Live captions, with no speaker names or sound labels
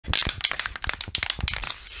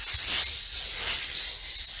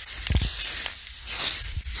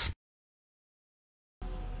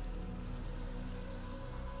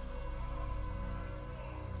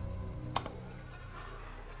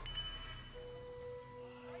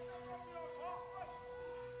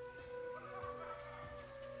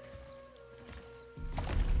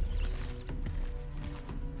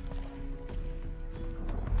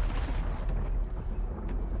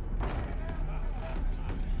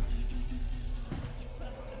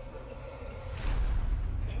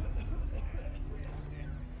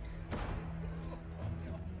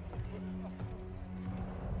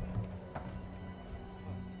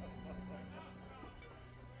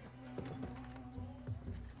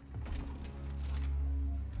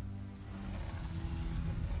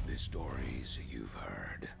the stories you've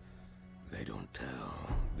heard. They don't tell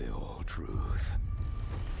the whole truth.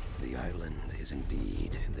 The island is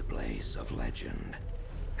indeed the place of legend.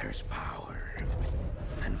 There's power,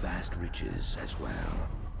 and vast riches as well.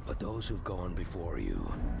 But those who've gone before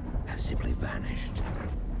you have simply vanished,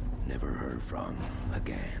 never heard from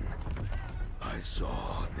again. I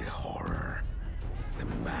saw the horror, the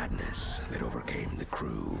madness that overcame the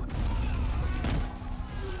crew.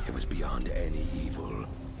 It was beyond any evil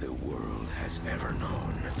the world has ever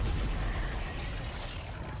known.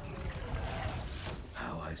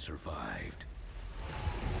 How I survived,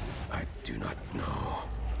 I do not know.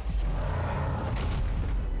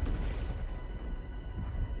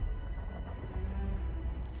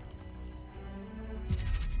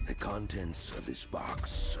 The contents of this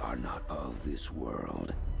box are not of this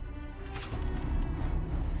world.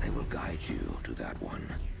 They will guide you to that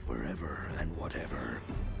one, wherever and whatever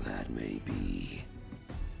that may be.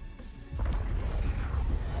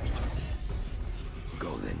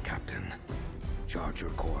 Go then, Captain. Chart your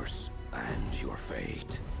course and your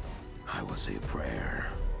fate. I will say a prayer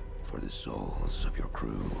for the souls of your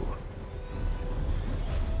crew.